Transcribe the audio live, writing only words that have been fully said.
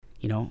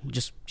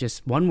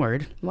just one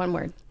word. One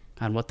word.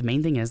 On what the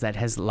main thing is that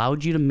has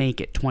allowed you to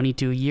make it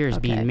 22 years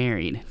being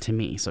married to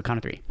me. So count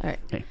of 3. All right.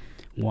 Okay.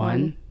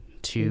 1,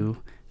 2,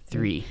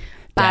 3.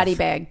 Body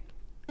bag.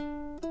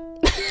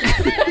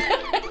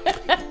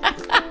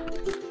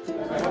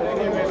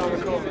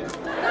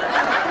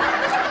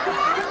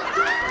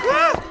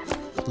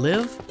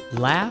 Live,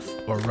 laugh,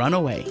 or run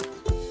away.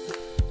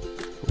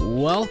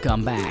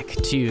 Welcome back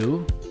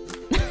to...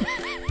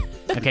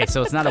 Okay,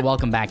 so it's not a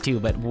welcome back to,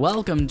 but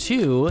welcome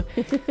to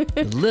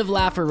Live,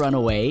 Laugh, or Run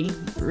Away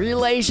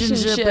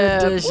Relationship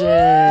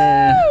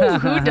Edition.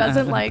 Who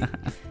doesn't like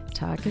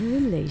talking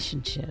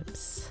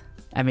relationships?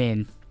 I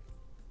mean,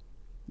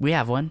 we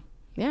have one.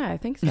 Yeah, I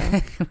think so.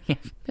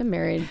 Been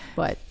married,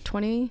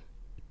 21?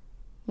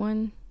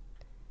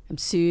 I'm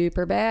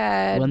super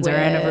bad. When's our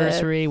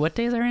anniversary? What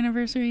day is our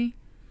anniversary?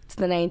 It's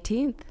the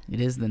 19th.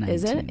 It is the 19th.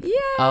 Is it? Yay!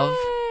 Of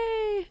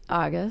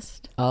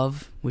August.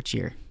 Of which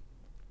year?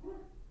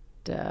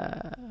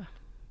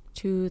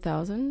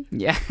 2000?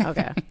 Yeah.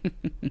 Okay.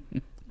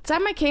 It's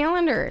on my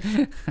calendar.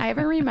 I have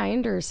a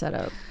reminder set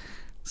up.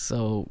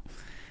 So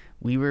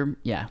we've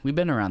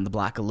been around the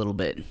block a little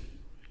bit.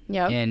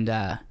 Yep. And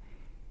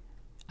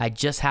I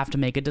just have to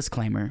make a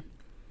disclaimer.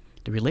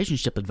 The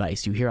relationship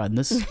advice you hear on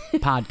this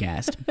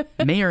podcast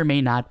may or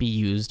may not be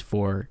used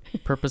for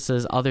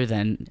purposes other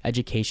than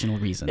educational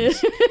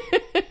reasons.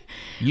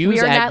 We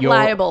are not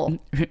liable.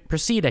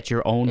 Proceed at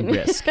your own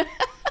risk.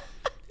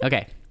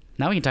 Okay.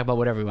 Now we can talk about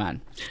whatever we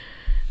want.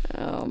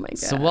 Oh my gosh.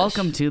 So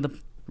welcome to the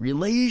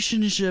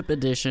relationship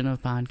edition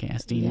of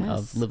podcasting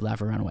of Live,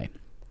 Laugh, or Run Away.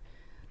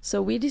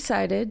 So we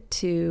decided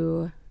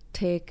to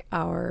take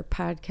our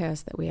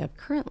podcast that we have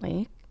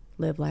currently,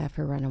 Live, Laugh,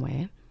 or Run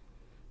Away,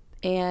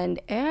 and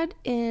add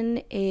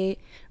in a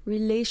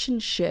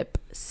relationship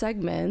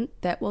segment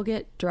that will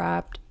get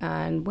dropped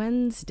on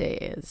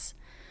Wednesdays.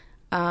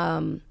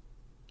 Or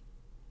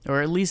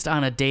at least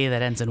on a day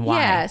that ends in Y.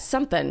 Yeah,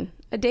 something.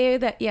 A day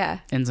that,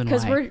 ends in Y.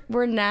 Because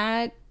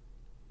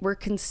we're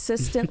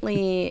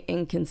consistently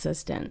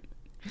inconsistent.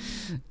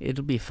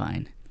 It'll be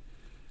fine.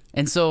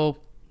 And so,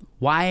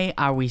 why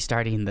are we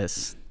starting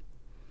this,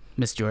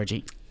 Miss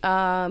Georgie?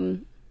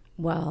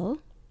 Well,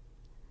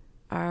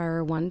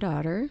 our one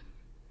daughter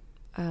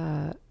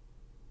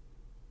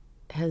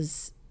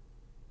has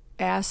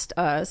asked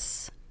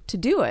us to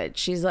do it.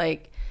 She's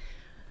like,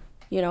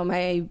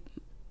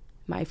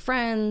 my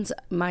friends,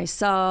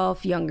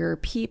 myself, younger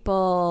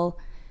people,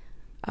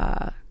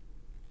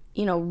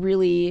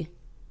 really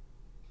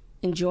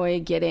enjoy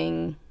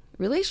getting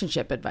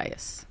relationship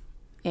advice.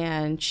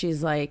 And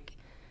she's like,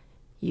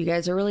 you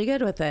guys are really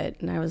good with it.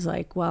 And I was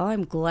like, well,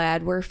 I'm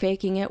glad we're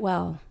faking it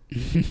well.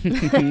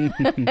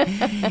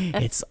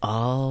 It's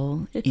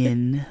all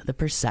in the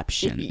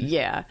perception.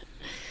 Yeah,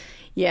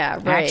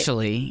 right.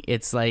 Actually,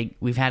 it's like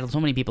we've had so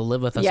many people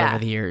live with us over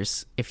the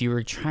years. If you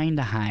were trying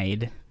to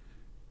hide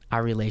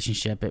our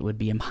relationship, it would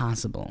be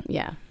impossible.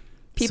 Yeah.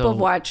 People have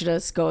watched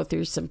us go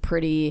through some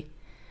pretty,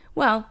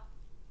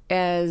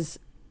 as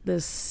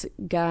this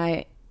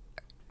guy,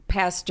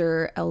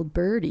 Pastor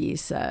Alberti,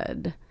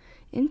 said,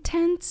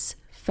 intense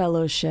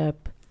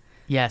fellowship.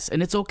 Yes,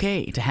 and it's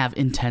okay to have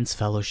intense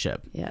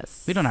fellowship.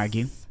 Yes. We don't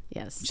argue.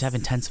 Yes. Just have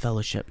intense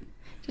fellowship.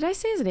 Did I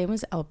say his name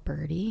was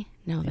Alberti?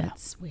 No,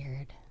 that's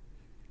weird.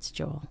 It's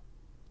Joel.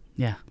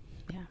 Yeah.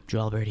 Yeah.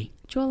 Joel Alberti.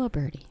 Joel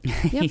Alberti.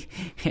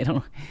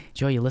 Yep.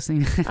 Joel, you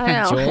listening? I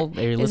know. Joel,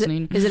 are you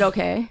listening? Is it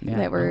okay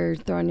that we're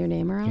throwing your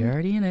name around? You're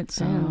already in it,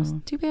 so. I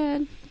know. Too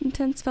bad.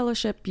 Intense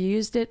fellowship. You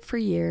used it for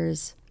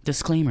years.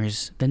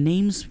 Disclaimers. The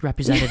names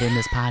represented in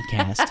this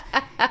podcast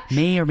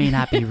may or may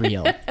not be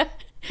real.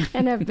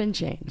 And have been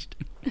changed.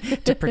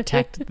 To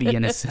protect the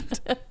innocent.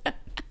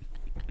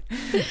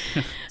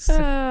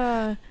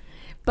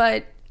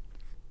 But,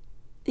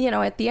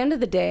 at the end of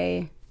the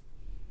day,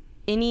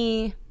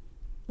 any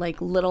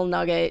little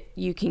nugget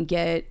you can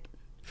get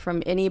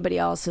from anybody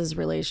else's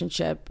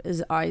relationship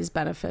is always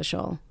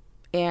beneficial.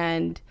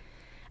 And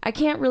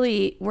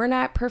we're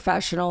not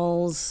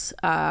professionals.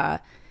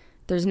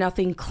 There's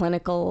nothing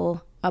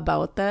clinical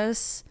about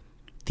this.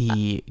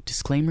 The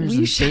disclaimers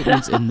and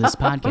statements in this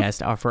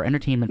podcast are for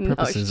entertainment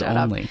purposes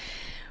only. Up.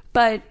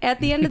 But at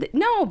the end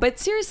of but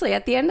seriously,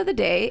 at the end of the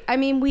day,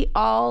 we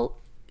all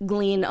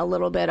glean a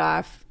little bit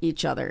off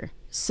each other.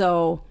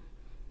 So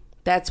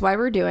that's why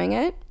we're doing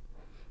it.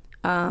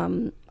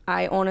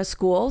 I own a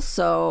school,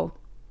 so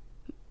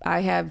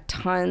I have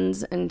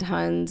tons and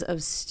tons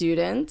of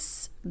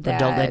students.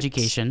 Adult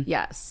education.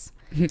 Yes.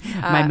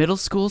 My middle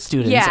school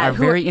students are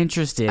very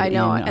interested. I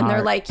know. And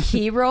they're like,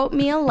 he wrote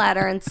me a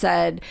letter and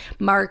said,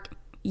 Mark,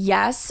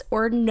 yes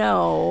or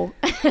no.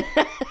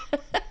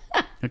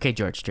 Okay,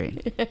 George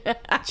Strait.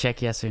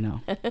 Check yes or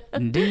no.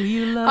 Do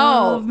you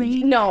love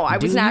me? No, I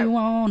was not. Do you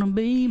want to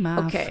be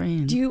my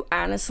friend? Do you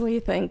honestly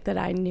think that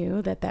I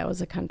knew that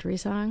was a country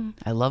song?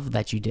 I love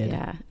that you did.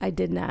 Yeah, I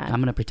did not.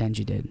 I'm going to pretend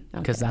you did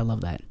because I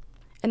love that.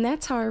 And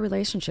that's how our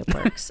relationship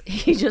works.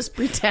 He just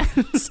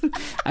pretends.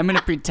 I'm going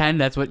to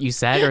pretend that's what you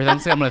said, or I'm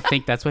going to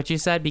think that's what you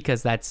said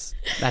because that's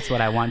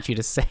what I want you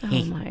to say.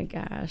 Oh my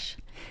gosh.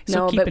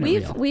 So no, but keeping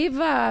it real. we've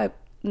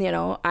you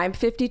know, I'm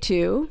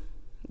 52.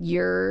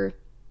 You're,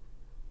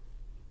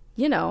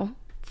 you know,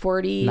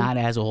 48. Not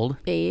as old.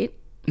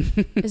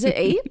 Is it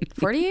 8?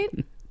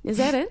 48? Is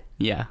that it?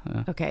 Yeah.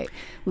 Okay.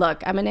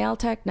 Look, I'm a nail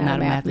tech, not a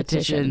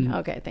mathematician.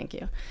 Okay, thank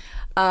you.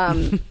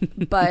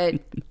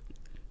 But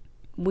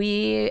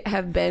we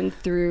have been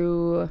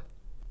through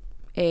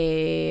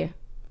a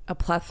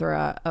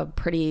plethora of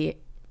pretty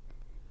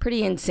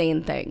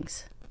insane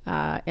things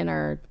in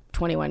our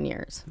 21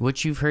 years.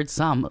 Which you've heard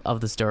some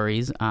of the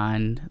stories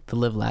on the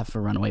Live, Laugh,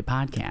 or Runaway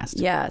podcast.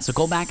 Yes. So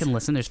go back and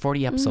listen. There's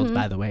 40 episodes,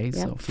 by the way. Yep.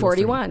 So feel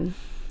 41. free.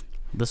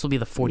 This will be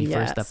the 41st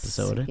Yes.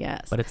 episode.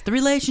 Yes. But it's the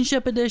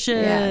relationship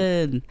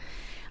edition.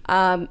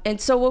 Yeah. And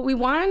so what we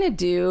want to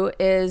do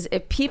is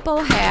if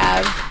people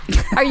have,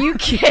 are you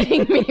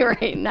kidding me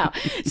right now?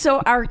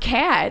 So our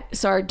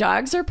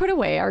dogs are put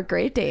away, our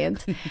Great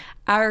Danes.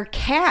 Our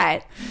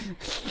cat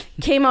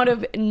came out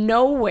of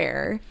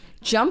nowhere,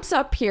 jumps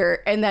up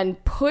here, and then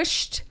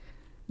pushed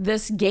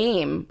this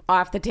game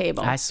off the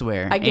table. I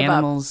swear. I give up.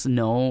 Animals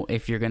know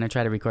if you're going to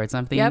try to record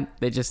something. Yep.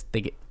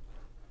 They get...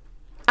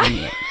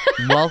 Anyway,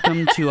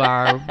 welcome to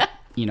our,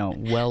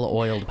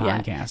 well-oiled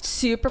podcast. Yeah.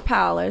 Super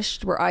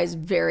polished. We're always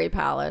very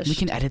polished. We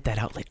can edit that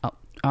out later.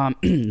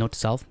 Note to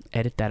self,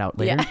 edit that out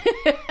later.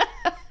 Yeah.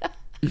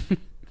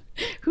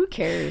 Who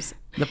cares?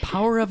 The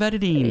power of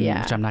editing,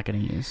 Yeah. which I'm not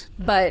going to use.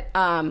 But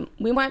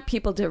we want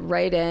people to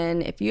write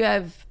in if you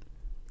have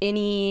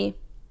any,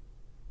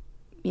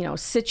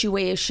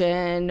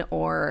 situation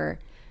or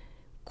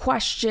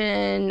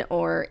question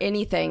or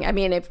anything. I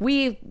mean, if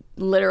we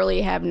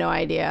literally have no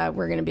idea,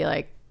 we're going to be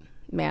like,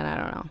 man, I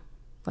don't know.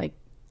 Like,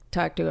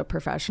 talk to a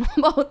professional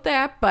about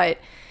that. But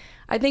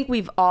I think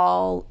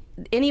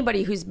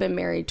anybody who's been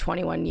married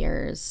 21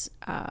 years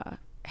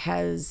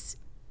has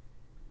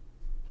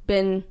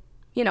been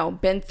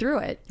through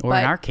it. Or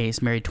in our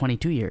case, married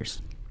 22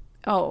 years.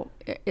 Oh,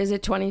 is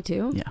it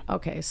 22? Yeah.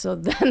 Okay, so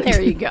then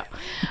there you go.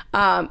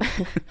 I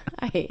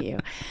hate you.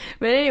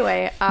 But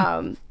anyway,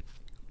 and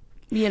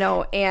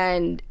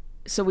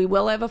so we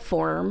will have a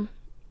form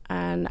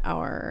on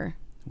our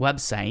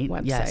website.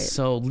 Yes.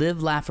 So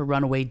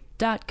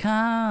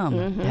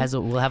livelaughorrunaway.com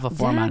we'll have a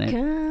form on it.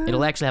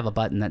 It'll actually have a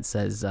button that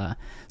says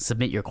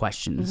submit your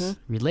questions,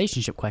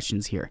 relationship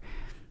questions here.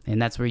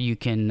 And that's where you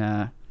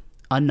can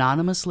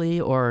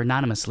anonymously or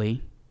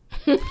anonymously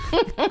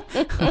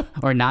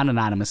or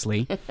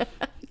non-anonymously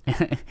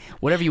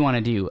whatever you want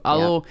to do.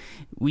 Although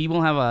we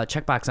will have a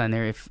checkbox on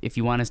there if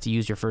you want us to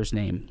use your first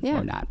name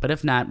or not. But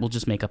if not, we'll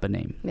just make up a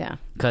name. Yeah.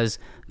 Because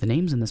the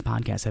names in this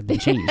podcast have been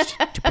changed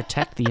to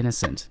protect the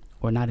innocent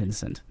or not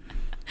innocent.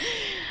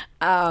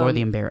 Or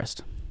the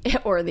embarrassed.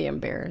 Or the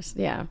embarrassed.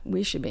 Yeah,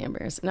 we should be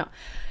embarrassed. No.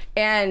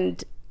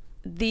 And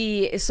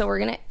so we're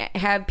going to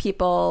have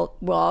people,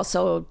 we'll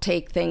also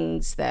take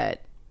things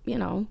that,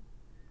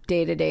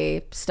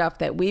 day-to-day stuff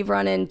that we've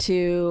run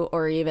into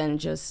or even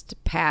just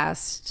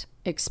past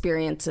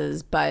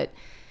experiences. But,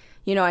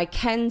 I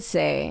can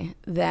say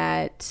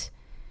that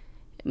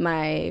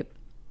I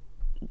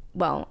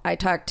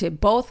talked to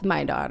both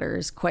my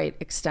daughters quite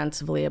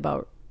extensively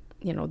about,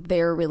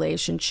 their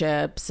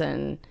relationships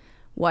and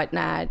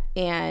whatnot.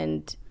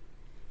 And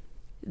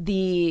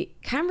the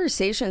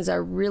conversations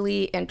are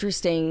really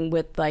interesting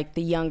with like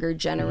the younger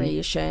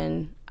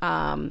generation.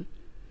 And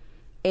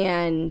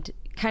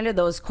kind of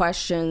those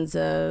questions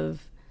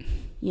of,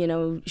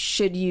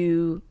 should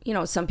you,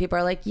 some people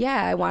are like,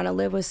 yeah, I want to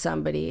live with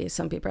somebody.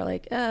 Some people are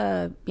like,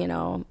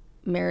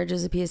 marriage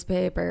is a piece of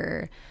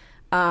paper.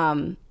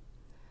 But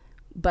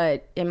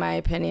in my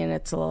opinion,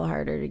 it's a little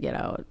harder to get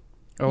out.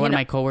 Or one of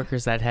my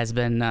coworkers that has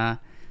been,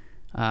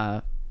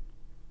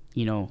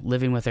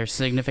 living with their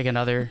significant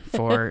other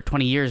for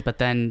 20 years, but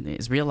then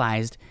has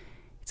realized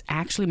it's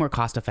actually more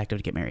cost effective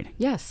to get married.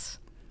 Yes.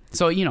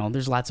 So,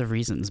 there's lots of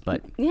reasons,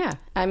 but yeah,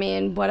 I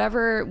mean,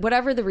 whatever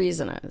the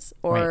reason is,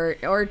 or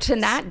to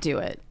not do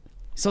it.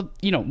 So,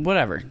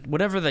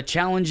 whatever the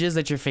challenge is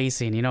that you're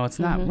facing, it's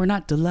not, we're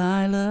not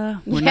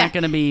Delilah. We're not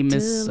going to be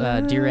Miss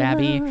Dear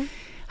Abby,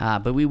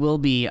 but we will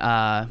be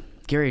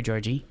Gary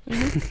Georgie,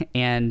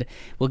 and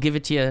we'll give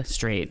it to you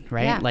straight,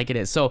 right? Yeah. Like it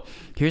is. So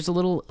here's a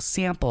little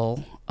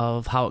sample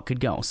of how it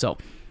could go. So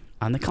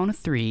on the count of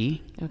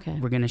 3,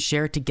 we're going to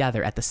share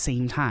together at the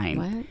same time.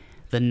 What?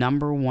 The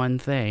number one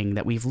thing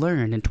that we've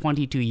learned in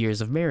 22 years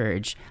of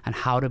marriage on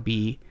how to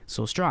be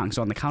so strong.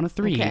 So on the count of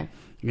 3, you're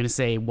going to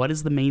say, what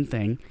is the main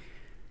thing?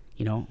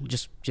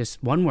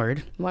 Just one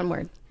word. One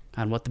word.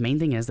 On what the main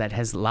thing is that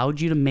has allowed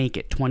you to make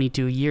it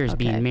 22 years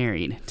being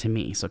married to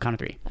me. So count of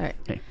 3. All right.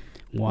 Okay.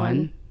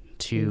 1,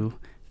 2,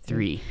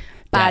 3.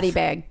 Body Death.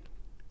 bag.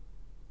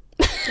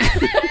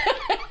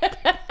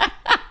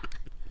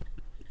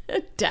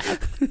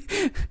 Death.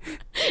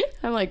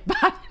 I'm like,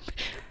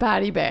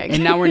 body bag.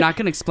 And now we're not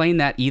going to explain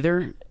that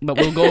either, but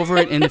we'll go over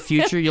it in the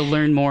future. You'll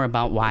learn more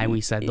about why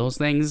we said those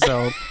things.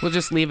 So we'll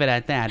just leave it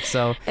at that.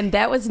 So, and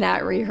that was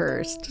not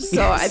rehearsed. So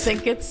Yes. I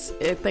think it's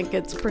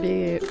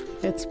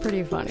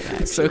pretty funny.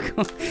 Actually.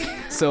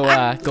 So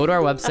go to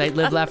our website,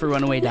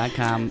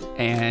 livelaughorrunaway.com,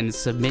 and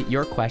submit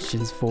your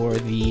questions for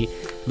the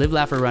Live,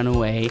 Laugh, or Run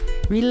Away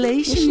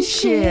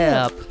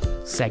relationship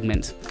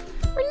segment.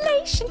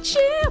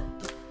 Relationship.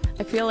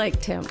 I feel like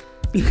Tim.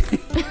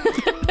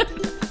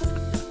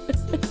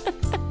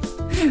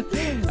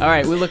 All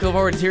right, we look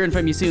forward to hearing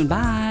from you soon.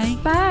 Bye.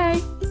 Bye.